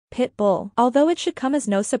Pit Bull. Although it should come as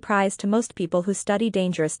no surprise to most people who study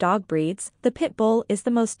dangerous dog breeds, the Pit Bull is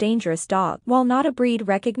the most dangerous dog. While not a breed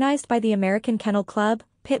recognized by the American Kennel Club,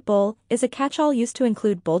 Pit Bull is a catch-all used to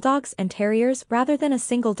include bulldogs and terriers rather than a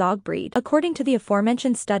single dog breed. According to the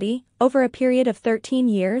aforementioned study, over a period of 13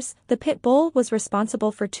 years, the Pit Bull was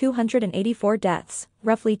responsible for 284 deaths,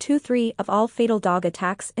 roughly 2/3 of all fatal dog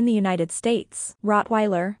attacks in the United States.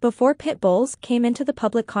 Rottweiler. Before Pit Bulls came into the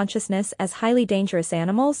public consciousness as highly dangerous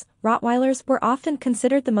animals, Rottweilers were often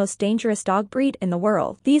considered the most dangerous dog breed in the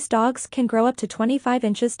world. These dogs can grow up to 25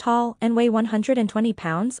 inches tall and weigh 120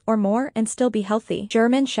 pounds or more and still be healthy.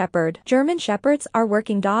 German Shepherd. German Shepherds are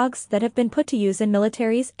working dogs that have been put to use in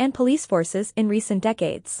militaries and police forces in recent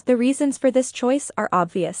decades. The reasons for this choice are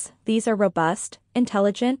obvious. These are robust,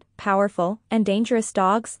 intelligent, powerful, and dangerous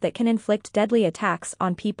dogs that can inflict deadly attacks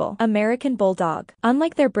on people. American Bulldog.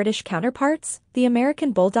 Unlike their British counterparts, the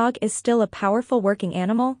American Bulldog is still a powerful working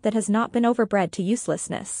animal that has not been overbred to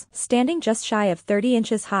uselessness. Standing just shy of 30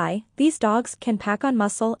 inches high, these dogs can pack on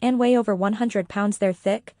muscle and weigh over 100 pounds. They're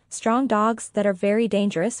thick, strong dogs that are very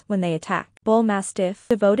dangerous when they attack. Bull Mastiff.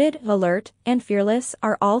 Devoted, alert, and fearless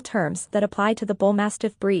are all terms that apply to the Bull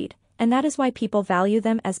Mastiff breed, and that is why people value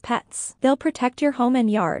them as pets. They'll protect your home and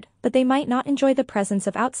yard, but they might not enjoy the presence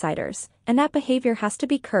of outsiders, and that behavior has to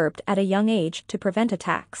be curbed at a young age to prevent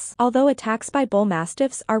attacks. Although attacks by Bull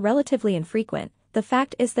Mastiffs are relatively infrequent, the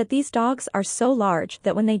fact is that these dogs are so large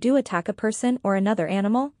that when they do attack a person or another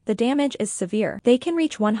animal, the damage is severe. They can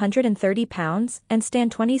reach 130 pounds and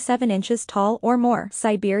stand 27 inches tall or more.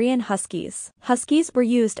 Siberian Huskies. Huskies were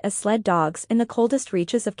used as sled dogs in the coldest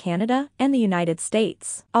reaches of Canada and the United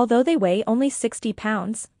States. Although they weigh only 60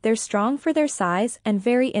 pounds, they're strong for their size and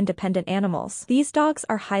very independent animals. These dogs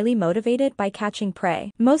are highly motivated by catching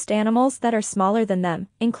prey. Most animals that are smaller than them,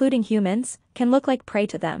 including humans, can look like prey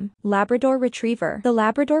to them. Labrador Retriever. The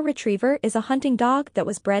Labrador Retriever is a hunting dog that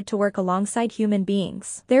was bred to work alongside human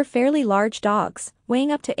beings. They're fairly large dogs,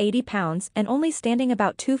 weighing up to 80 pounds and only standing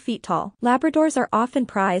about 2 feet tall. Labradors are often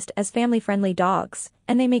prized as family-friendly dogs,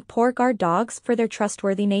 and they make poor guard dogs for their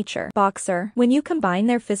trustworthy nature. Boxer. When you combine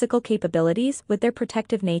their physical capabilities with their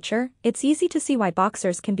protective nature, it's easy to see why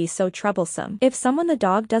boxers can be so troublesome. If someone the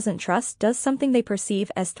dog doesn't trust does something they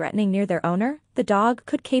perceive as threatening near their owner, the dog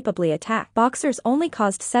could capably attack. Boxers only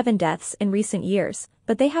caused 7 deaths in recent years,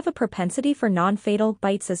 but they have a propensity for non-fatal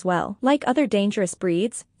bites as well. Like other dangerous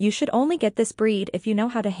breeds, you should only get this breed if you know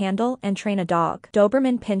how to handle and train a dog.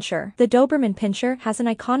 Doberman Pinscher. The Doberman Pinscher has an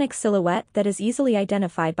iconic silhouette that is easily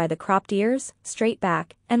identified by the cropped ears, straight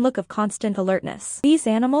back, and look of constant alertness. These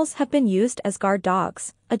animals have been used as guard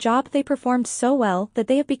dogs, a job they performed so well that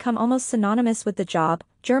they have become almost synonymous with the job,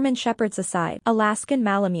 German Shepherds aside. Alaskan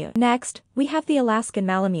Malamute. Next, we have the Alaskan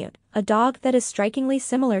Malamute, a dog that is strikingly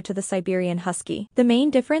similar to the Siberian Husky. The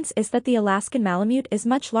main difference is that the Alaskan Malamute is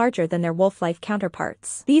much larger than their wolf-like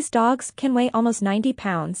counterparts. These dogs can weigh almost 90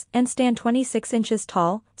 pounds and stand 26 inches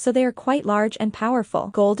tall, so they are quite large and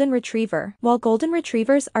powerful. Golden Retriever. While Golden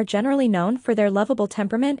Retrievers are generally known for their lovable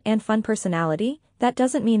temperament and fun personality, that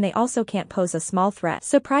doesn't mean they also can't pose a small threat.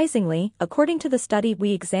 Surprisingly, according to the study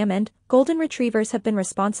we examined, Golden Retrievers have been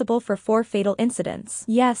responsible for 4 fatal incidents.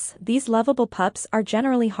 Yes, these lovable pups are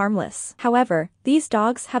generally harmless. However, these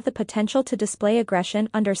dogs have the potential to display aggression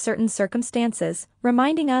under certain circumstances,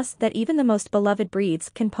 reminding us that even the most beloved breeds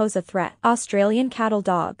can pose a threat. Australian Cattle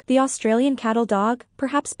Dog. The Australian Cattle Dog,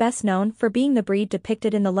 perhaps best known for being the breed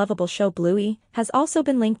depicted in the lovable show Bluey, has also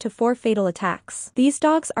been linked to 4 fatal attacks. These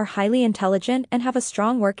dogs are highly intelligent and have a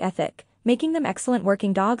strong work ethic, making them excellent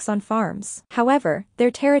working dogs on farms. However,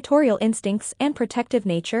 their territorial instincts and protective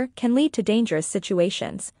nature can lead to dangerous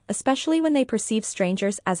situations, especially when they perceive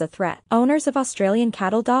strangers as a threat. Owners of Australian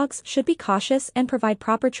cattle dogs should be cautious and provide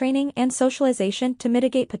proper training and socialization to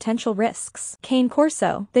mitigate potential risks. Cane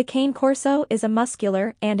Corso. The Cane Corso is a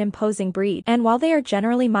muscular and imposing breed, and while they are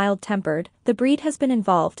generally mild-tempered, the breed has been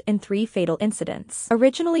involved in 3 fatal incidents.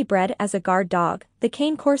 Originally bred as a guard dog, the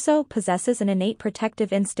Cane Corso possesses an innate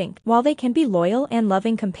protective instinct. While they can be loyal and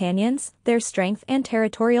loving companions, their strength and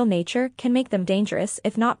territorial nature can make them dangerous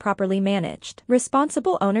if not properly managed.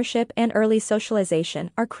 Responsible ownership and early socialization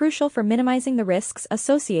are crucial for minimizing the risks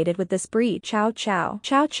associated with this breed. Chow Chow.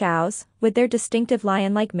 Chow Chows, with their distinctive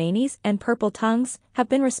lion-like manes and purple tongues, have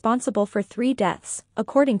been responsible for 3 deaths,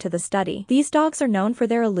 according to the study. These dogs are known for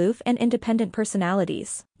their aloof and independent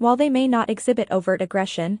personalities, While they may not exhibit overt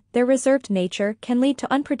aggression, their reserved nature can lead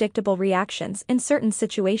to unpredictable reactions in certain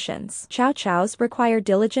situations. Chow Chows require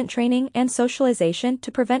diligent training and socialization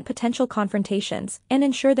to prevent potential confrontations and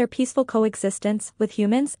ensure their peaceful coexistence with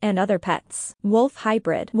humans and other pets. Wolf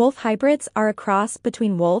hybrid. Wolf hybrids are a cross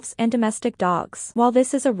between wolves and domestic dogs. While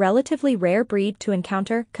this is a relatively rare breed to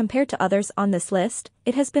encounter compared to others on this list,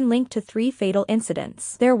 it has been linked to 3 fatal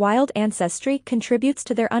incidents. Their wild ancestry contributes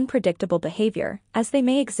to their unpredictable behavior, as they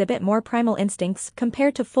may exhibit more primal instincts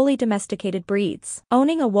compared to fully domesticated breeds.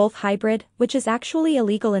 Owning a wolf hybrid, which is actually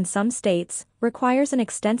illegal in some states, requires an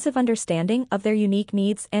extensive understanding of their unique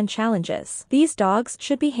needs and challenges. These dogs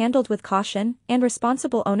should be handled with caution, and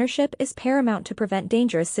responsible ownership is paramount to prevent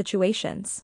dangerous situations.